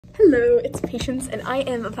Hello, it's Patience and I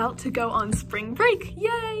am about to go on spring break,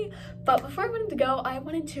 yay! But before I wanted to go, I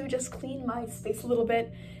wanted to just clean my space a little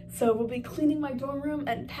bit. So we'll be cleaning my dorm room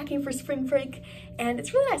and packing for spring break, and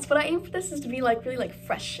it's really nice. What I aim for this is to be really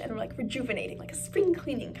fresh and rejuvenating, like a spring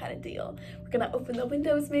cleaning kind of deal. We're gonna open the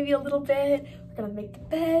windows maybe a little bit, we're gonna make the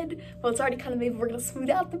bed. Well, it's already kind of made, but we're gonna smooth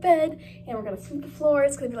out the bed and we're gonna sweep the floor.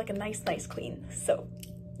 It's gonna be like a nice clean. So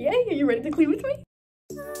yay, are you ready to clean with me?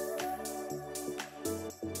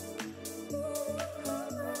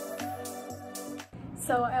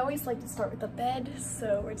 So I always like to start with the bed,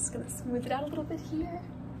 so we're just gonna smooth it out a little bit here.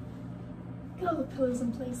 Get all the pillows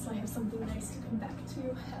in place so I have something nice to come back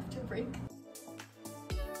to after break.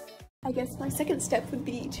 I guess my second step would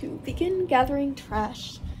be to begin gathering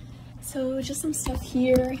trash. So just some stuff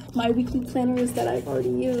here, my weekly planners that I've already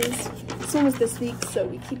used. This one was this week, so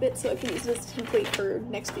we keep it so I can use it as a template for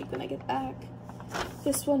next week when I get back.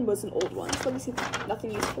 This one was an old one, so let me see,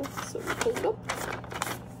 nothing useful, so we pull it up.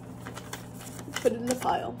 Put it in the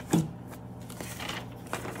pile.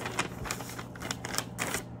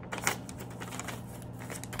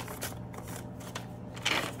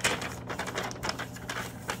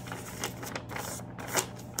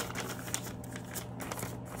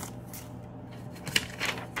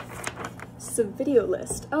 This is a video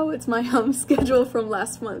list. Oh, it's my schedule from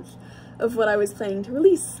last month of what I was planning to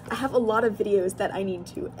release. I have a lot of videos that I need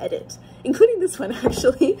to edit, including this one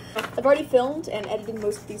actually. I've already filmed and edited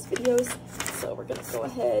most of these videos, so we're gonna go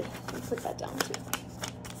ahead and put that down too.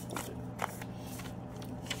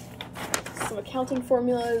 Some accounting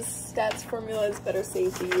formulas, stats formulas, better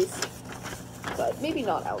save these, but maybe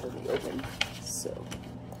not out in the open. So,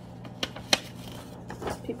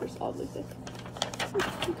 this paper's oddly thick.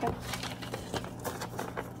 Okay.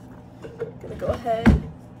 Gonna go ahead,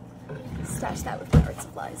 stash that with my art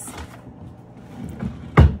supplies.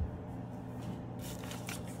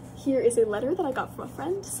 Here is a letter that I got from a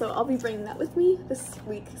friend, so I'll be bringing that with me this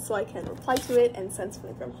week so I can reply to it and send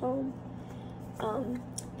something from home.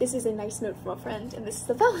 This is a nice note from a friend, and this is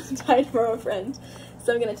a Valentine from a friend.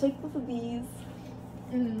 So I'm gonna take both of these.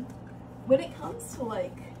 When it comes to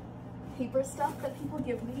paper stuff that people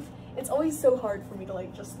give me, it's always so hard for me to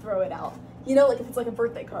just throw it out. You know, if it's a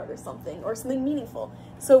birthday card or something meaningful.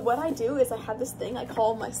 So what I do is I have this thing I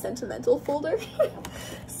call my sentimental folder.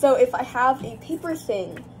 So if I have a paper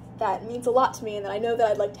thing that means a lot to me and that I know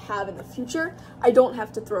that I'd like to have in the future, I don't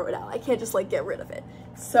have to throw it out. I can't just get rid of it.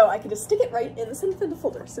 So I can just stick it right in the sentimental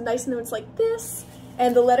folder. So nice notes like this,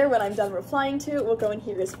 and the letter when I'm done replying to it will go in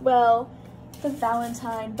here as well. The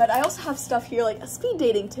Valentine, but I also have stuff here like a speed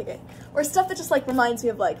dating ticket or stuff that just reminds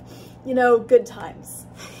me of you know, good times.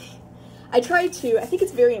 I think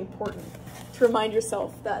it's very important to remind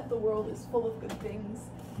yourself that the world is full of good things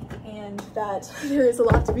and that there is a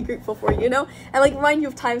lot to be grateful for, you know? And remind you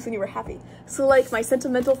of times when you were happy. So my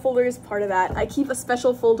sentimental folder is part of that. I keep a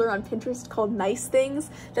special folder on Pinterest called Nice Things.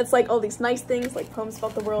 That's all these nice things, poems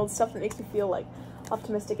about the world, stuff that makes me feel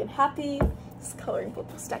optimistic and happy. This coloring book,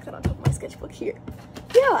 I'll stack that on top of my sketchbook here.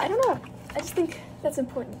 Yeah, I don't know. I just think that's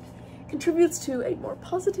important. Contributes to a more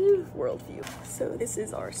positive worldview. So this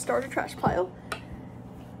is our starter trash pile.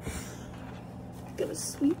 Gonna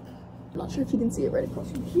sweep. I'm not sure if you can see it right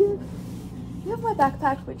across from here. We have my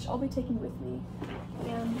backpack, which I'll be taking with me.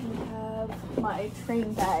 And we have my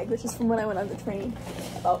train bag, which is from when I went on the train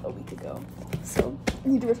about a week ago. So I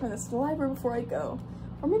need to return this to the library before I go.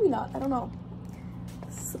 Or maybe not, I don't know.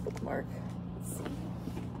 This is a bookmark. Let's see.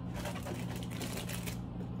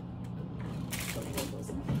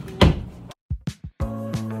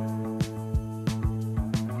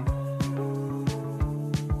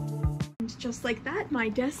 Just like that, my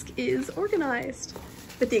desk is organized,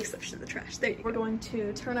 with the exception of the trash. There you go. We're going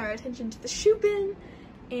to turn our attention to the shoe bin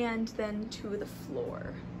and then to the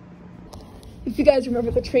floor. If you guys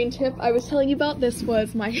remember the train tip I was telling you about, this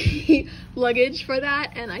was my luggage for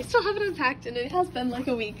that, and I still haven't unpacked, and it has been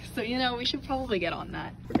a week, so you know, we should probably get on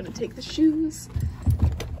that. We're gonna take the shoes,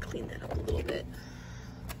 clean that up a little bit.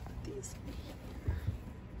 These.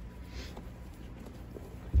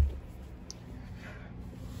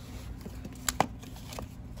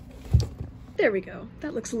 There we go.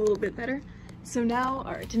 That looks a little bit better. So now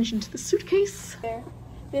our attention to the suitcase. There.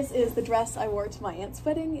 This is the dress I wore to my aunt's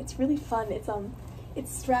wedding. It's really fun. It's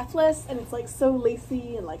strapless and it's so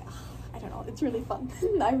lacy and I don't know, it's really fun.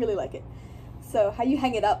 I really like it. So how you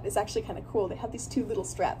hang it up is actually kind of cool. They have these two little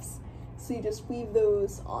straps. So you just weave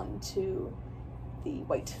those onto the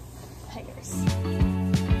white hangers.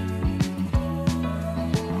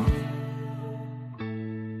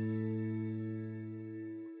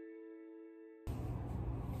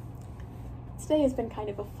 today has been kind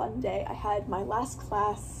of a fun day. I had my last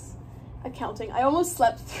class, accounting. I almost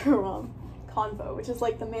slept through Convo, which is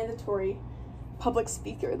like the mandatory public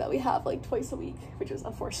speaker that we have like twice a week, which was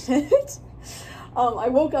unfortunate. I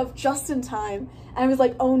woke up just in time and I was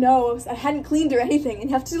like, oh no, I hadn't cleaned or anything, and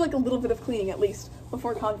you have to do like a little bit of cleaning at least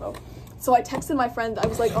before Convo. So I texted my friend, I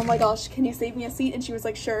was like, oh my gosh, can you save me a seat? And she was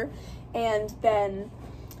like, sure. And then,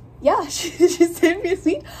 yeah, she saved me a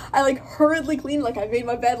seat. I like hurriedly cleaned, like I made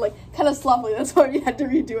my bed like kind of sloppily, that's why we had to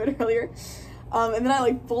redo it earlier. And then I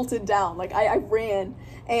like bolted down, like I ran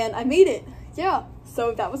and I made it, yeah.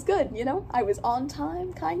 So that was good, you know? I was on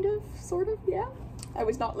time, kind of, sort of, yeah. I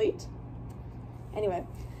was not late. Anyway,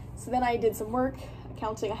 so then I did some work,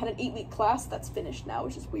 accounting. I had an 8-week class that's finished now,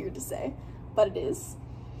 which is weird to say, but it is.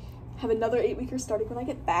 I have another 8-weeker starting when I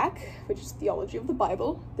get back, which is theology of the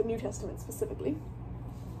Bible, the New Testament specifically.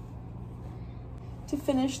 To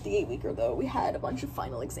finish the 8-weeker though, we had a bunch of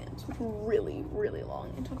final exams, which were really, really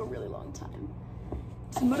long and took a really long time.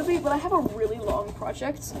 To motivate, when I have a really long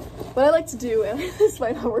project, what I like to do, and this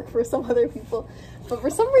might not work for some other people, but for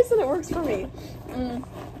some reason it works for me.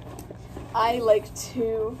 I like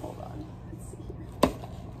to, hold on, let's see here.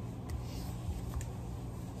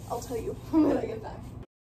 I'll tell you when I get back.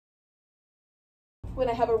 When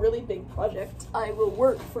I have a really big project, I will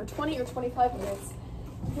work for 20 or 25 minutes,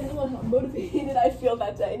 depending on how motivated I feel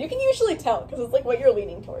that day. And you can usually tell, because it's like what you're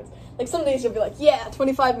leaning towards. Like some days you'll be like, yeah,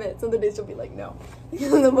 25 minutes, other days you'll be like, no.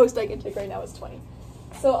 The most I can take right now is 20.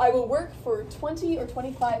 So I will work for 20 or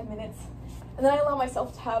 25 minutes, and then I allow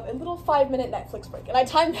myself to have a little 5-minute Netflix break. And I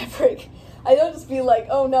time that break. I don't just be like,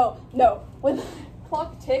 oh no. When the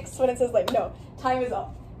clock ticks, when it says like, no, time is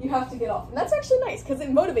up, you have to get off. And that's actually nice, because it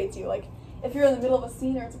motivates you. Like, if you're in the middle of a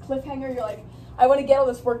scene or it's a cliffhanger, you're like, I want to get all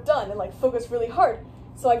this work done and like focus really hard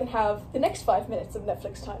so I can have the next 5 minutes of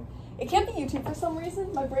Netflix time. It can't be YouTube for some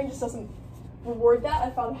reason. My brain just doesn't reward that. I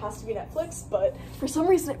found it has to be Netflix, but for some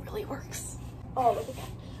reason it really works. Oh, look at that.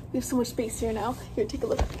 We have so much space here now. Here, take a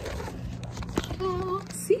look. Oh,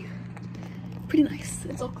 see? Pretty nice.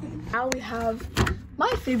 It's all clean. Now we have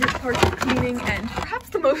my favorite part of cleaning, and perhaps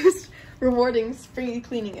the most rewarding springy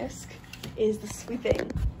cleaning-esque, is the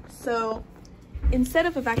sweeping. So instead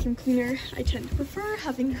of a vacuum cleaner, I tend to prefer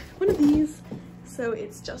having one of these. So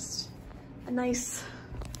it's just a nice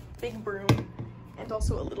big broom and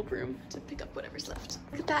also a little broom to pick up whatever's left.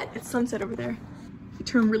 Look at that, it's sunset over there. If you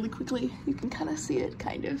turn really quickly, you can kind of see it,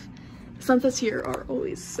 kind of. The sunsets here are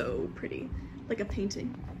always so pretty, like a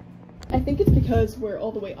painting. I think it's because we're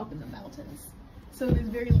all the way up in the mountains, so there's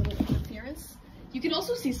very little interference. You can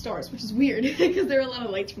also see stars, which is weird because there are a lot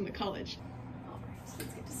of lights from the college. Alright, so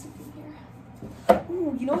let's get to sweeping here.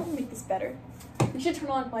 Ooh, you know what would make this better? We should turn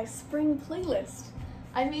on my spring playlist.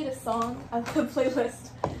 I made a song, a playlist.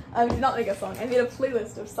 I did not make a song. I made a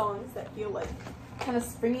playlist of songs that feel like kind of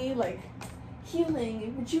springy, like healing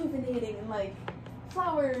and rejuvenating, and like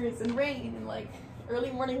flowers and rain and like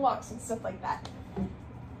early morning walks and stuff like that.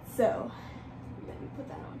 So let me put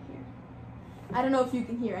that on here. I don't know if you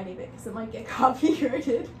can hear any of it because it might get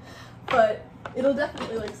copyrighted, but it'll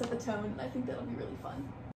definitely like set the tone, and I think that'll be really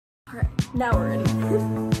fun. All right, now we're ready.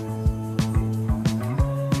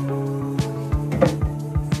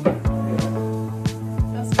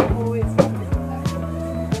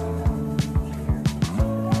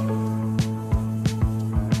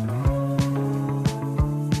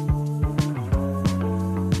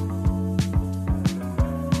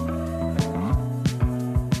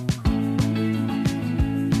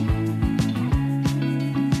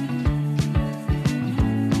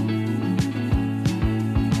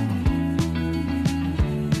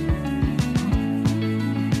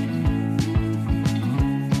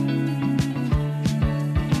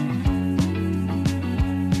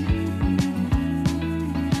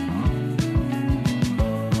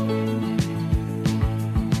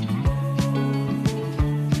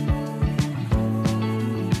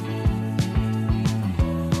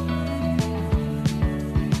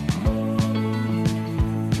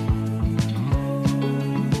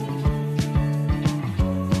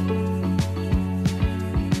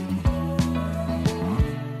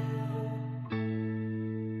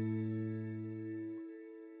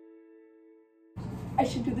 I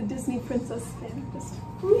should do the Disney princess spin. Just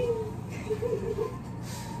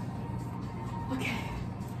okay.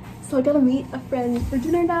 So I gotta meet a friend for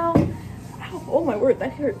dinner now. Ow, oh my word,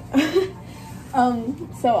 that hurt.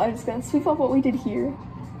 So I'm just gonna sweep up what we did here,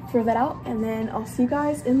 throw that out, and then I'll see you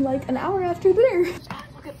guys in like an hour after dinner. God,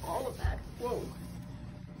 look at all of that. Whoa.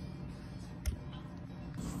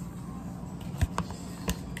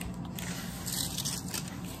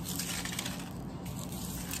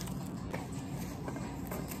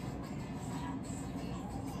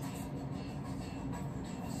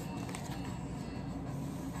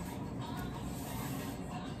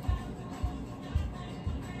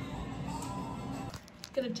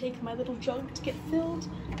 gonna take my little jug to get filled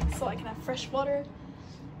so I can have fresh water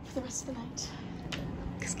for the rest of the night.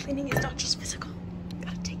 Because cleaning is not just physical. You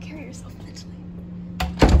gotta take care of yourself mentally.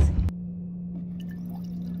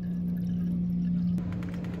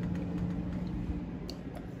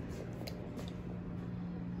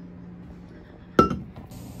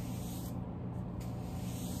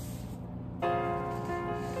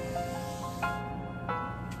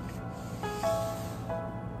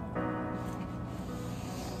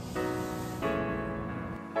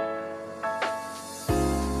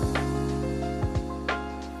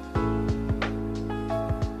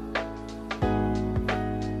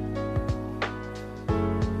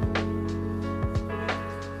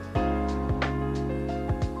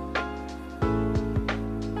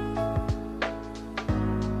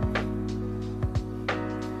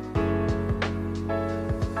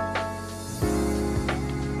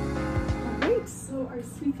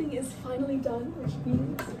 Sweeping is finally done, which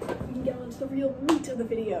means we can get on to the real meat of the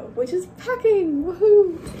video, which is packing!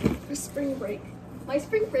 Woohoo! For spring break. My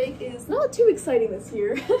spring break is not too exciting this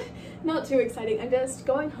year. Not too exciting. I'm just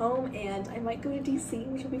going home and I might go to DC,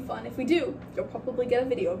 which will be fun. If we do, you'll probably get a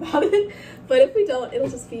video about it. But if we don't, it'll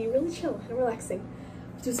just be really chill and relaxing.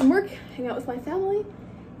 Do some work, hang out with my family,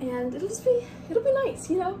 and it'll be nice,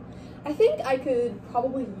 you know? I think I could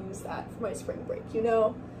probably use that for my spring break, you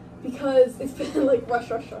know? Because it's been like rush.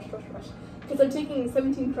 Because I'm taking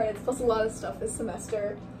 17 credits plus a lot of stuff this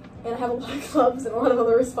semester, and I have a lot of clubs and a lot of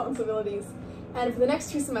other responsibilities. And for the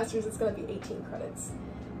next 2 semesters, it's gonna be 18 credits.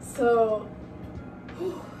 So,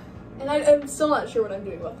 and I'm still not sure what I'm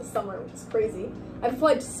doing about the summer, which is crazy. I've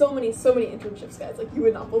applied to so many internships, guys, like you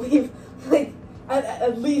would not believe. Like,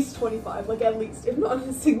 at least 25, like at least, if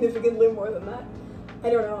not significantly more than that.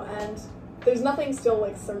 I don't know, and there's nothing still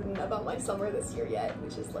like certain about my summer this year yet,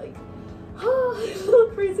 which is like, a little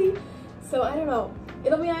crazy. So I don't know.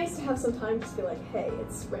 It'll be nice to have some time just to be like, hey,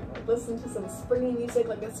 it's spring. Like listen to some springy music,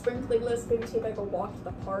 like a spring playlist, maybe take like a walk to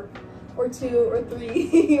the park, or 2 or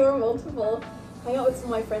 3 or multiple. Hang out with some of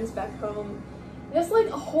my friends back home. Just like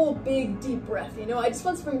a whole big deep breath, you know? I just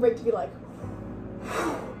want spring break to be like,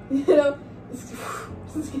 you know,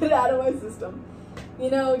 just get it out of my system. You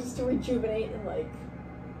know, just to rejuvenate and like,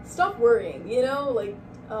 stop worrying, you know? Like,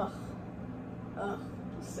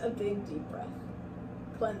 just a big deep breath.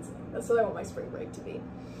 Cleansing. That's what I want my spring break to be.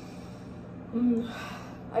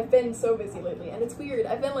 I've been so busy lately, and it's weird.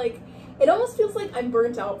 I've been like, it almost feels like I'm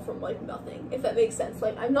burnt out from like nothing, if that makes sense.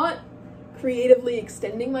 Like, I'm not creatively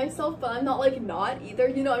extending myself, but I'm not like not either,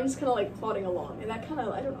 you know? I'm just kind of like plodding along, and that kind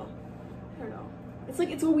of, I don't know. It's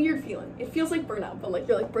like, it's a weird feeling. It feels like burnout, but like,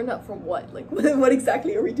 you're like, burned out from what? Like, what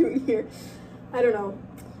exactly are we doing here? I don't know.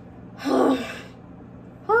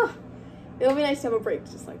 It'll be nice to have a break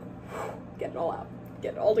to just like get it all out,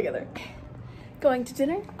 get it all together. Going to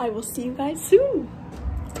dinner. I will see you guys soon.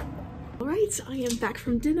 All right, I am back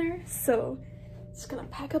from dinner, so just gonna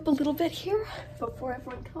pack up a little bit here before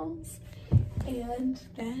everyone comes, and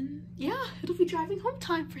then yeah, it'll be driving home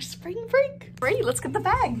time for spring break. Great, let's get the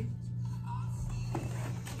bag.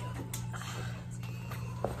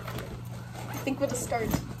 I think we'll just start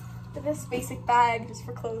with this basic bag just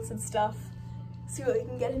for clothes and stuff. See what we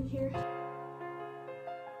can get in here.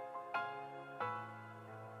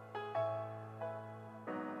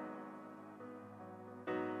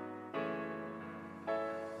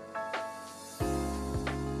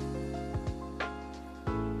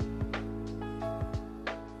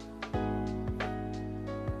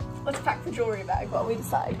 Let's pack the jewelry bag while we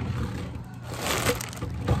decide.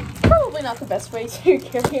 Probably not the best way to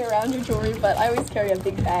carry around your jewelry, but I always carry a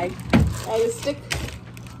big bag. I just stick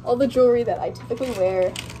all the jewelry that I typically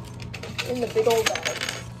wear in the big old bag.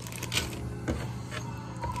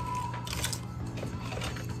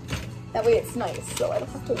 That way it's nice, so I don't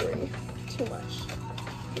have to worry too much.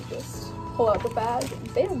 You just pull out the bag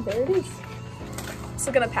and bam, there it is.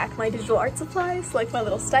 Also gonna pack my digital art supplies, like my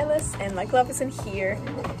little stylus, and my glove is in here.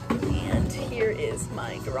 And here is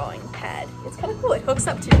my drawing pad. It's kind of cool. It hooks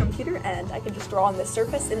up to your computer and I can just draw on this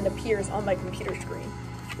surface and it appears on my computer screen,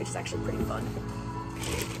 which is actually pretty fun.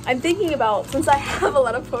 I'm thinking about, since I have a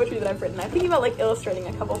lot of poetry that I've written, I'm thinking about like illustrating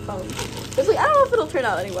a couple poems. Just like, I don't know if it'll turn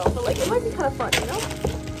out any well, but like it might be kind of fun, you know?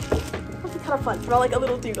 It might be kind of fun, draw like a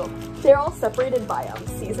little doodle. They're all separated by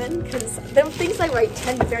season, because the things I write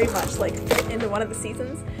tend to very much like fit into one of the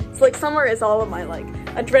seasons. So like summer is all of my like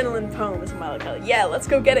adrenaline poems and my like yeah, let's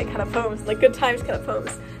go get it kind of poems, like good times kind of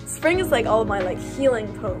poems. Spring is like all of my like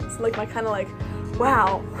healing poems, like my kind of like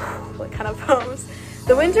wow like kind of poems.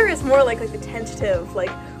 The winter is more like the tentative,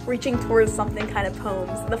 like reaching towards something kind of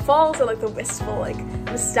poems. The falls are like the wistful, like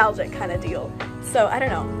nostalgic kind of deal. So I don't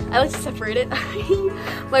know, I like to separate it.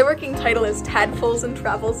 My working title is Tadpoles and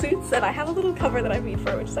Travel Suits, and I have a little cover that I made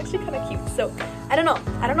for it, which is actually kind of cute. So I don't know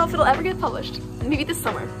if it'll ever get published. Maybe this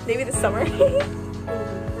summer, maybe this summer.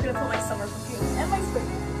 We're gonna put my summer perfume and my spring.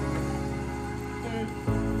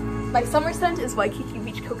 My summer scent is Waikiki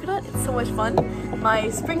Beach Coconut. It's so much fun. My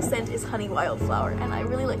spring scent is Honey Wildflower, and I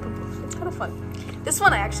really like them both. It's kind of fun. This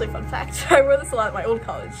one, I actually, fun fact, I wore this a lot at my old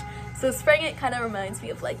college. So spraying it kind of reminds me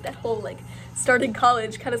of like that whole like starting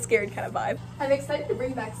college, kind of scared kind of vibe. I'm excited to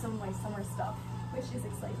bring back some of my summer stuff, which is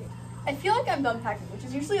exciting. I feel like I'm done packing, which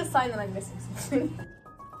is usually a sign that I'm missing something.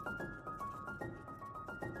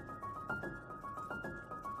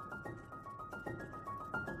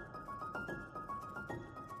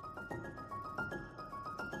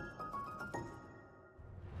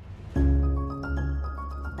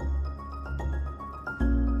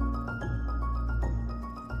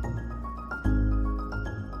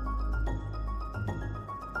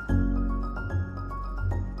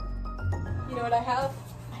 You know what I have?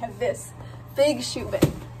 I have this big shoe bag.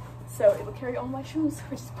 So it will carry all my shoes,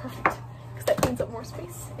 which is perfect because that cleans up more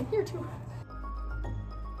space in here too.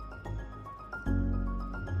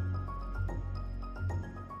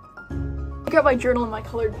 I got my journal and my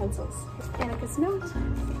colored pencils. Annika's note,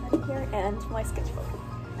 right here, and my sketchbook.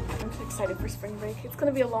 I'm just excited for spring break. It's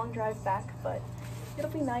gonna be a long drive back, but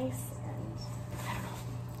it'll be nice, and I don't know.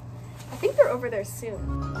 I think they're over there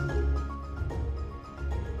soon.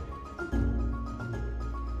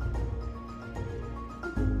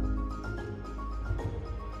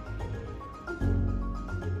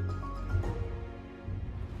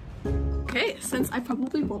 Okay, since I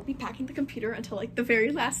probably won't be packing the computer until like the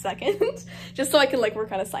very last second, just so I can like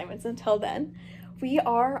work on assignments until then, we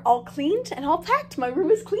are all cleaned and all packed. My room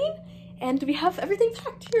is clean and we have everything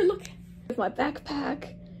packed. Here, look. With my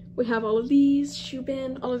backpack, we have all of these, shoe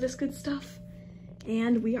bin, all of this good stuff,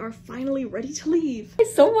 and we are finally ready to leave.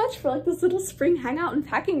 Thanks so much for like this little spring hangout and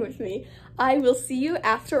packing with me. I will see you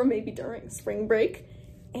after or maybe during spring break,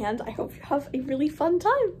 and I hope you have a really fun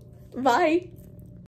time. Bye.